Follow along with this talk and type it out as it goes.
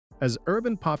As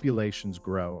urban populations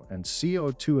grow and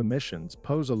CO2 emissions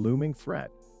pose a looming threat,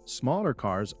 smaller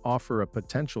cars offer a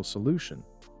potential solution.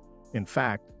 In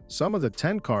fact, some of the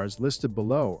 10 cars listed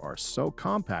below are so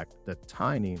compact that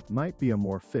tiny might be a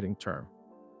more fitting term.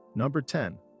 Number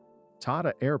 10.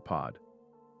 Tata AirPod.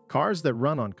 Cars that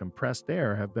run on compressed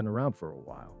air have been around for a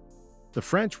while. The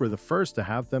French were the first to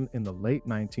have them in the late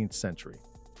 19th century.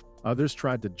 Others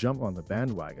tried to jump on the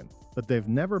bandwagon, but they've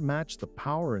never matched the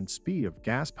power and speed of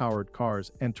gas-powered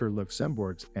cars. Enter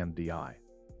Luxembourg's MDI.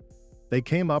 They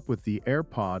came up with the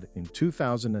AirPod in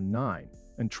 2009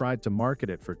 and tried to market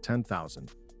it for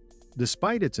 10,000.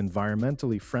 Despite its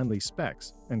environmentally friendly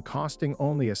specs and costing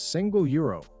only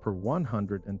 €1 per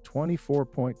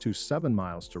 124.27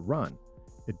 miles to run,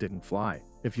 it didn't fly,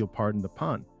 if you'll pardon the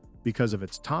pun, because of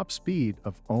its top speed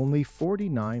of only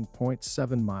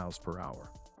 49.7 miles per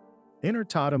hour.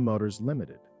 Tata Motors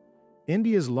Limited,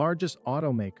 India's largest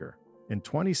automaker. In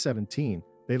 2017,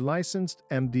 they licensed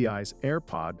MDI's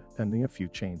AirPod pending a few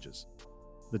changes.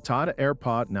 The Tata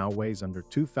AirPod now weighs under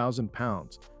 2,000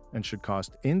 pounds and should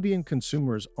cost Indian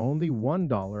consumers only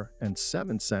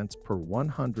 $1.07 per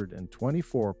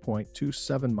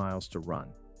 124.27 miles to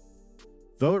run.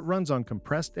 Though it runs on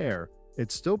compressed air,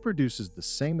 it still produces the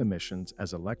same emissions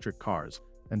as electric cars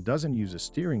and doesn't use a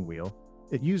steering wheel,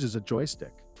 it uses a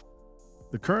joystick.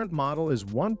 The current model is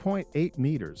 1.8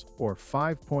 meters or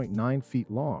 5.9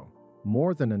 feet long,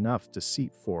 more than enough to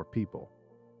seat 4 people.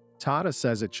 Tata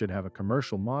says it should have a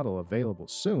commercial model available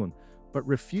soon, but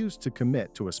refused to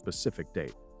commit to a specific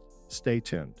date. Stay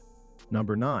tuned.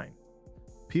 Number 9.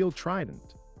 Peel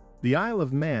Trident. The Isle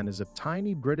of Man is a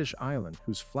tiny British island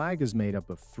whose flag is made up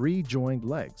of 3 joined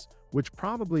legs, which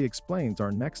probably explains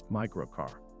our next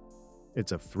microcar.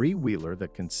 It's a 3-wheeler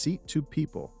that can seat 2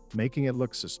 people, making it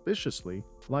look suspiciously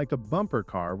like a bumper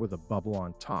car with a bubble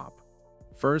on top.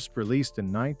 First released in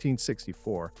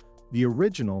 1964, the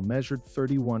original measured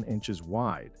 31 inches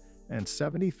wide and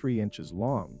 73 inches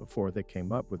long before they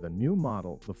came up with a new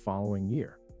model the following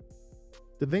year.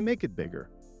 Did they make it bigger?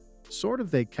 Sort of.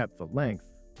 They kept the length,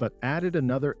 but added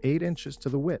another 8 inches to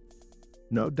the width.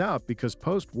 No doubt because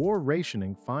post-war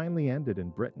rationing finally ended in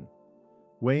Britain.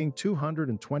 Weighing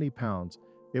 220 pounds,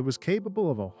 it was capable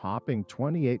of a hopping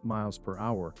 28 miles per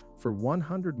hour for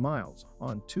 100 miles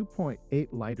on 2.8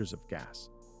 liters of gas.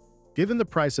 Given the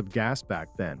price of gas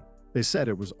back then, they said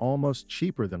it was almost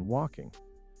cheaper than walking.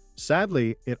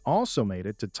 Sadly, it also made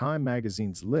it to Time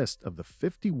magazine's list of the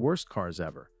 50 worst cars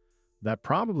ever. That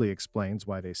probably explains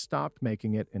why they stopped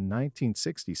making it in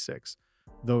 1966,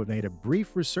 though it made a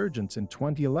brief resurgence in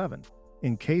 2011,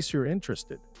 in case you're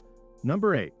interested.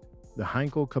 Number 8. The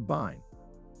Heinkel Cabine.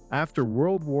 After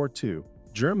World War II,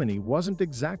 Germany wasn't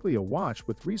exactly awash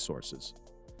with resources.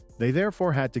 They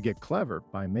therefore had to get clever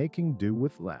by making do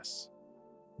with less.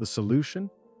 The solution?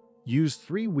 Use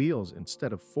 3 wheels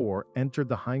instead of 4. Entered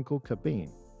the Heinkel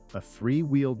Cabine, a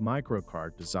 3-wheeled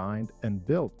microcar designed and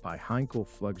built by Heinkel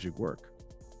Flugzeugwerk.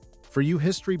 For you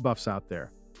history buffs out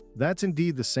there, that's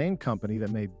indeed the same company that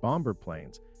made bomber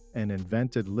planes and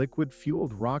invented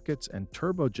liquid-fueled rockets and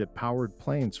turbojet-powered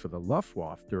planes for the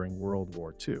Luftwaffe during World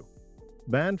War II.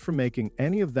 Banned from making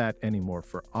any of that anymore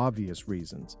for obvious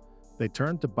reasons, they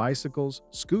turned to bicycles,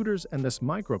 scooters, and this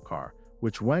microcar,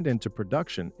 which went into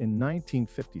production in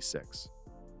 1956.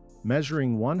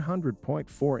 Measuring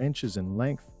 100.4 inches in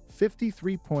length,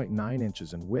 53.9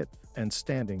 inches in width, and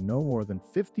standing no more than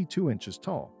 52 inches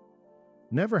tall.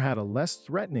 Never had a less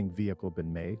threatening vehicle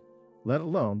been made, let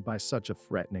alone by such a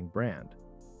threatening brand.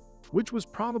 Which was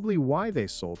probably why they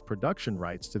sold production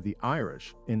rights to the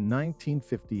Irish in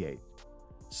 1958.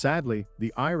 Sadly,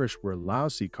 the Irish were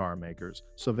lousy car makers,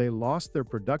 so they lost their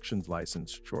production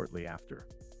license shortly after.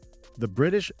 The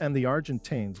British and the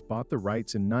Argentines bought the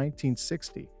rights in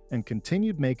 1960 and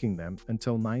continued making them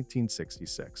until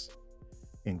 1966.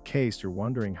 In case you're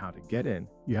wondering how to get in,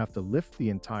 you have to lift the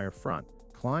entire front,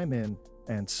 climb in,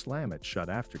 and slam it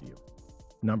shut after you.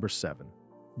 Number 7.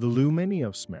 The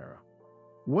Luminio Smera.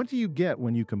 What do you get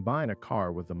when you combine a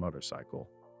car with a motorcycle?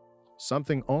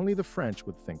 Something only the French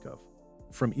would think of.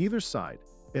 From either side,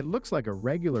 it looks like a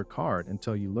regular car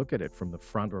until you look at it from the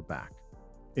front or back,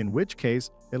 in which case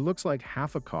it looks like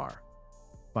half a car.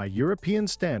 By European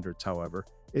standards, however,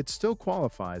 it still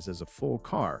qualifies as a full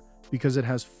car because it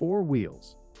has 4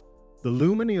 wheels. The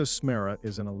Luminio Smera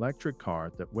is an electric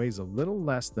car that weighs a little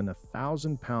less than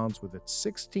 1,000 pounds with its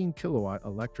 16-kilowatt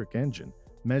electric engine,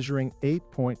 measuring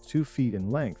 8.2 feet in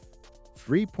length,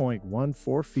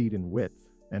 3.14 feet in width,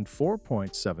 and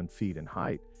 4.7 feet in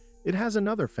height. It has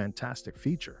another fantastic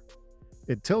feature.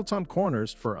 It tilts on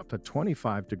corners for up to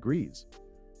 25 degrees.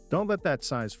 Don't let that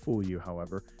size fool you,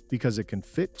 however, because it can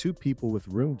fit two people with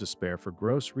room to spare for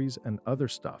groceries and other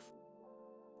stuff.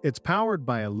 It's powered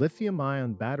by a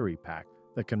lithium-ion battery pack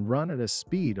that can run at a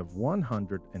speed of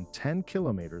 110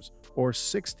 kilometers or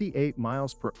 68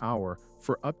 miles per hour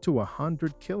for up to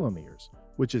 100 kilometers,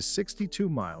 which is 62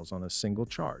 miles on a single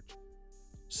charge.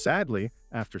 Sadly,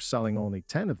 after selling only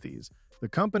 10 of these, the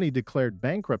company declared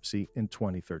bankruptcy in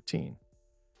 2013.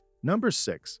 Number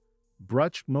 6.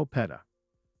 Bruch Mopeda.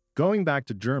 Going back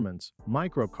to Germans,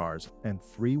 microcars, and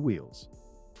three wheels.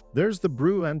 There's the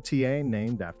Bru MTA,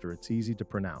 named after it's easy to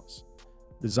pronounce.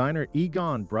 Designer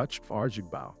Egon Bruch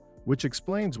Farjigbau, which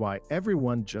explains why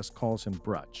everyone just calls him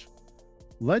Bruch.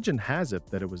 Legend has it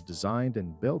that it was designed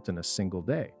and built in a single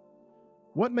day.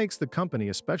 What makes the company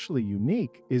especially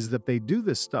unique is that they do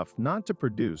this stuff not to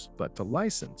produce but to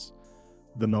license.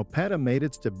 The Mopeda made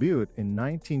its debut in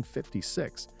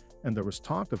 1956, and there was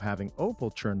talk of having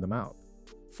Opel churn them out.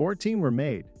 14 were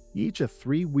made, each a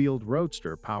three-wheeled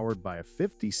roadster powered by a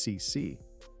 50cc,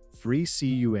 3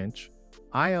 cu-inch,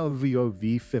 ILVO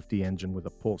V50 engine with a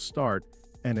pull start,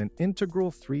 and an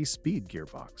integral 3-speed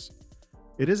gearbox.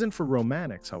 It isn't for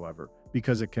romantics, however,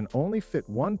 because it can only fit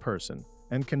one person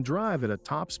and can drive at a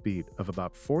top speed of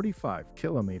about 45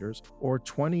 kilometers or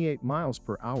 28 miles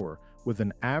per hour with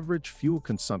an average fuel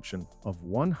consumption of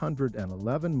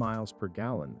 111 miles per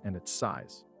gallon and its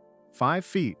size. 5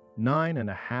 feet,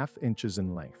 9.5 inches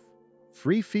in length,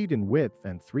 3 feet in width,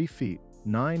 and 3 feet,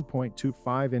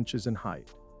 9.25 inches in height.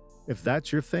 If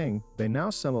that's your thing, they now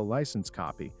sell a licensed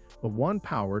copy of one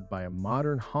powered by a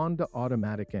modern Honda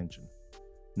automatic engine.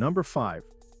 Number 5.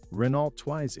 Renault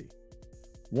Twizy.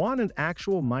 Want an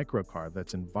actual microcar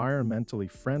that's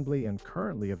environmentally friendly and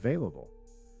currently available?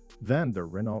 Then the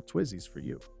Renault Twizy's for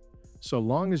you. So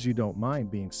long as you don't mind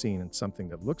being seen in something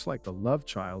that looks like the love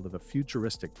child of a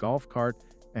futuristic golf cart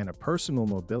and a personal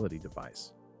mobility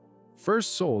device.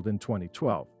 First sold in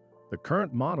 2012, the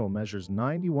current model measures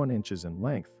 91 inches in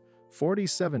length,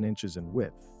 47 inches in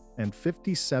width, and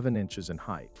 57 inches in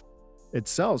height. It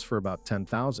sells for about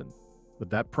 $10,000, but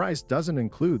that price doesn't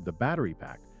include the battery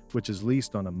pack, which is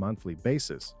leased on a monthly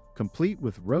basis, complete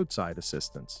with roadside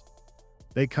assistance.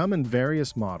 They come in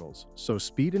various models, so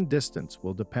speed and distance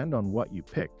will depend on what you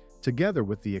pick, together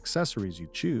with the accessories you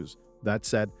choose. That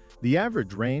said, the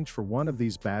average range for one of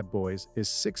these bad boys is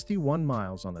 61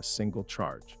 miles on a single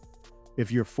charge. If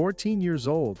you're 14 years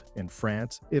old in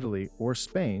France, Italy, or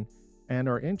Spain and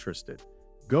are interested,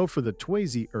 go for the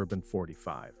Twizy Urban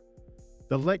 45.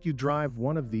 They'll let you drive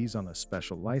one of these on a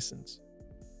special license.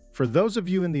 For those of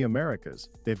you in the Americas,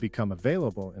 they've become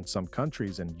available in some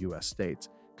countries and US states,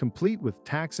 complete with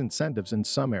tax incentives in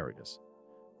some areas.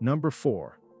 Number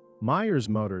 4. Myers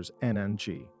Motors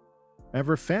NMG.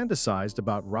 Ever fantasized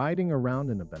about riding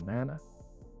around in a banana?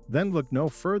 Then look no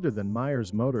further than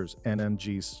Myers Motors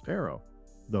NMG's Sparrow,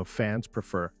 though fans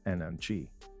prefer NMG.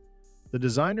 The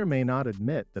designer may not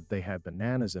admit that they had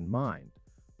bananas in mind,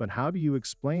 but how do you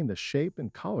explain the shape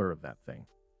and color of that thing?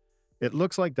 It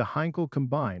looks like the Heinkel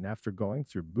combine after going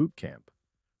through boot camp.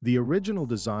 The original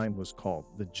design was called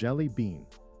the Jelly Bean,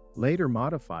 later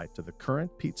modified to the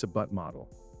current Pizza Butt model.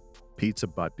 Pizza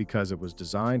Butt because it was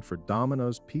designed for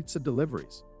Domino's pizza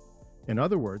deliveries. In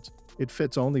other words, it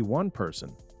fits only one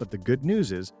person, but the good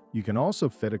news is you can also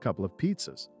fit a couple of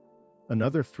pizzas.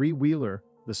 Another three-wheeler,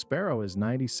 the Sparrow is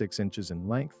 96 inches in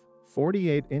length,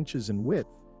 48 inches in width,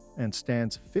 and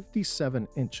stands 57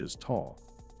 inches tall.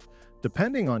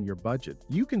 Depending on your budget,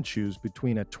 you can choose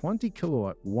between a 20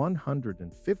 kilowatt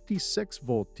 156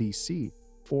 volt DC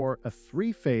or a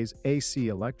 3-phase AC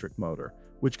electric motor,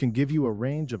 which can give you a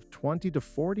range of 20 to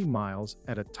 40 miles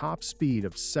at a top speed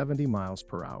of 70 miles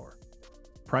per hour.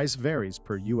 Price varies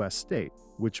per US state,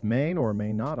 which may or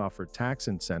may not offer tax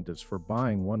incentives for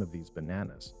buying one of these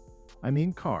bananas. I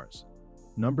mean cars.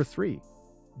 Number 3.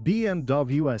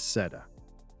 BMW Isetta.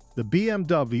 The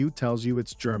BMW tells you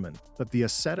it's German, but the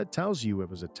Isetta tells you it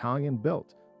was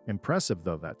Italian-built. Impressive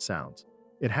though that sounds,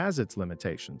 it has its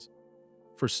limitations.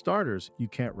 For starters, you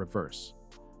can't reverse.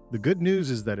 The good news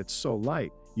is that it's so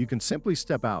light, you can simply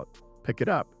step out, pick it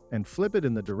up, and flip it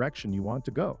in the direction you want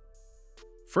to go.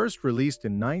 First released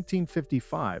in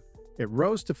 1955, it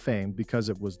rose to fame because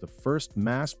it was the first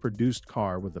mass-produced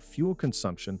car with a fuel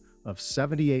consumption of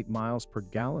 78 miles per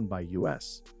gallon by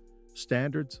US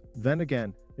standards. Then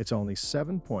again, it's only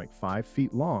 7.5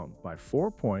 feet long by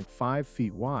 4.5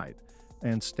 feet wide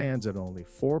and stands at only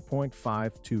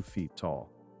 4.52 feet tall.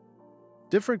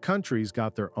 Different countries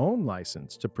got their own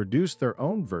license to produce their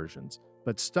own versions,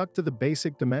 but stuck to the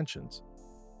basic dimensions.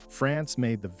 France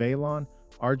made the Vélon,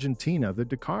 Argentina the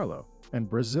De Carlo, and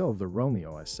Brazil the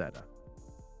Romeo Isetta.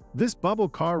 This bubble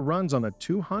car runs on a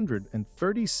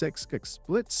 236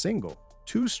 split single,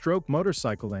 two-stroke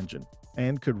motorcycle engine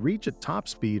and could reach a top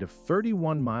speed of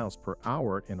 31 miles per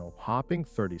hour in a whopping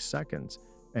 30 seconds,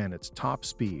 and its top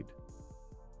speed,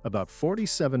 about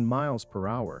 47 miles per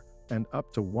hour and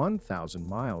up to 1,000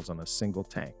 miles on a single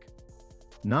tank.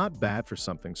 Not bad for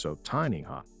something so tiny,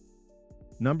 huh?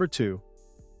 Number 2.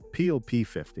 Peel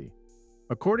P50.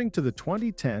 According to the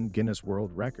 2010 Guinness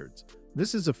World Records,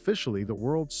 this is officially the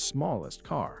world's smallest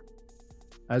car.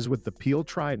 As with the Peel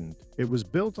Trident, it was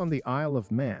built on the Isle of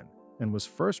Man and was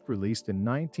first released in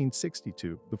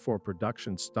 1962 before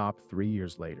production stopped 3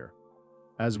 years later.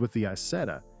 As with the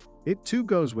Isetta, it too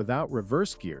goes without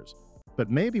reverse gears, but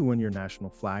maybe when your national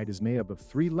flag is made up of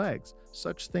 3 legs,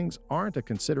 such things aren't a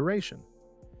consideration.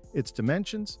 Its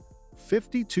dimensions: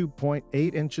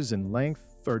 52.8 inches in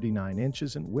length, 39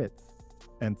 inches in width,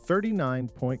 and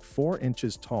 39.4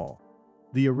 inches tall.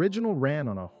 The original ran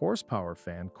on a horsepower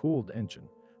fan-cooled engine,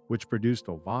 which produced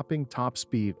a whopping top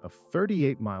speed of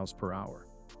 38 miles per hour.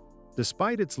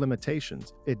 Despite its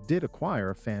limitations, it did acquire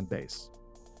a fan base.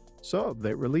 So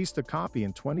they released a copy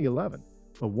in 2011,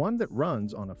 a one that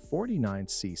runs on a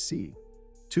 49cc,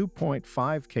 2.5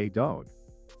 kW,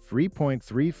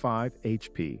 3.35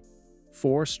 HP,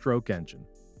 4-stroke engine.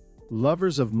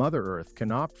 Lovers of Mother Earth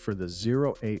can opt for the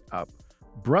 08-up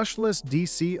brushless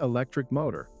DC electric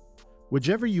motor.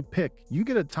 Whichever you pick, you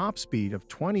get a top speed of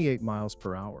 28 miles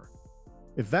per hour.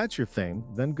 If that's your thing,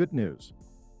 then good news.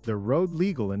 They're road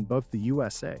legal in both the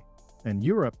USA and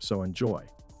Europe, so enjoy.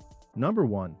 Number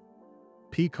 1.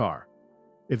 Pea car.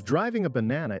 If driving a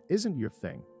banana isn't your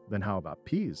thing, then how about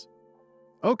peas?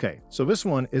 Okay, so this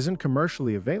one isn't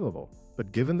commercially available,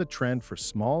 but given the trend for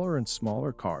smaller and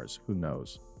smaller cars, who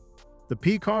knows? The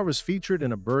pea car was featured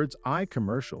in a Bird's Eye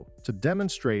commercial to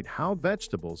demonstrate how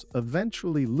vegetables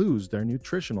eventually lose their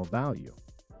nutritional value.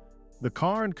 The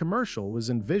car and commercial was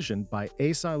envisioned by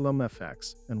Asylum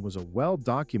FX and was a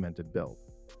well-documented build.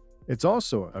 It's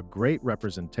also a great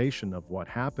representation of what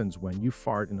happens when you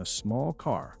fart in a small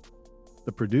car.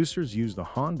 The producers used a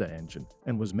Honda engine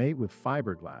and was made with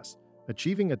fiberglass,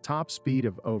 achieving a top speed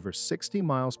of over 60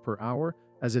 miles per hour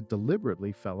as it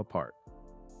deliberately fell apart.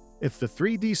 If the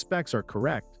 3D specs are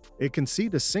correct, it can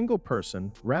seat a single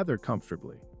person rather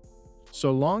comfortably.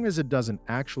 So long as it doesn't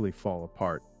actually fall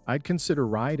apart, I'd consider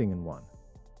riding in one.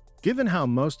 Given how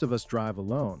most of us drive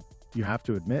alone, you have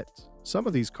to admit, some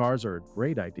of these cars are a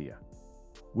great idea.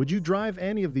 Would you drive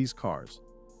any of these cars,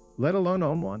 let alone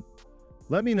own one?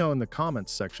 Let me know in the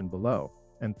comments section below,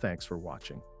 and thanks for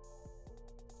watching.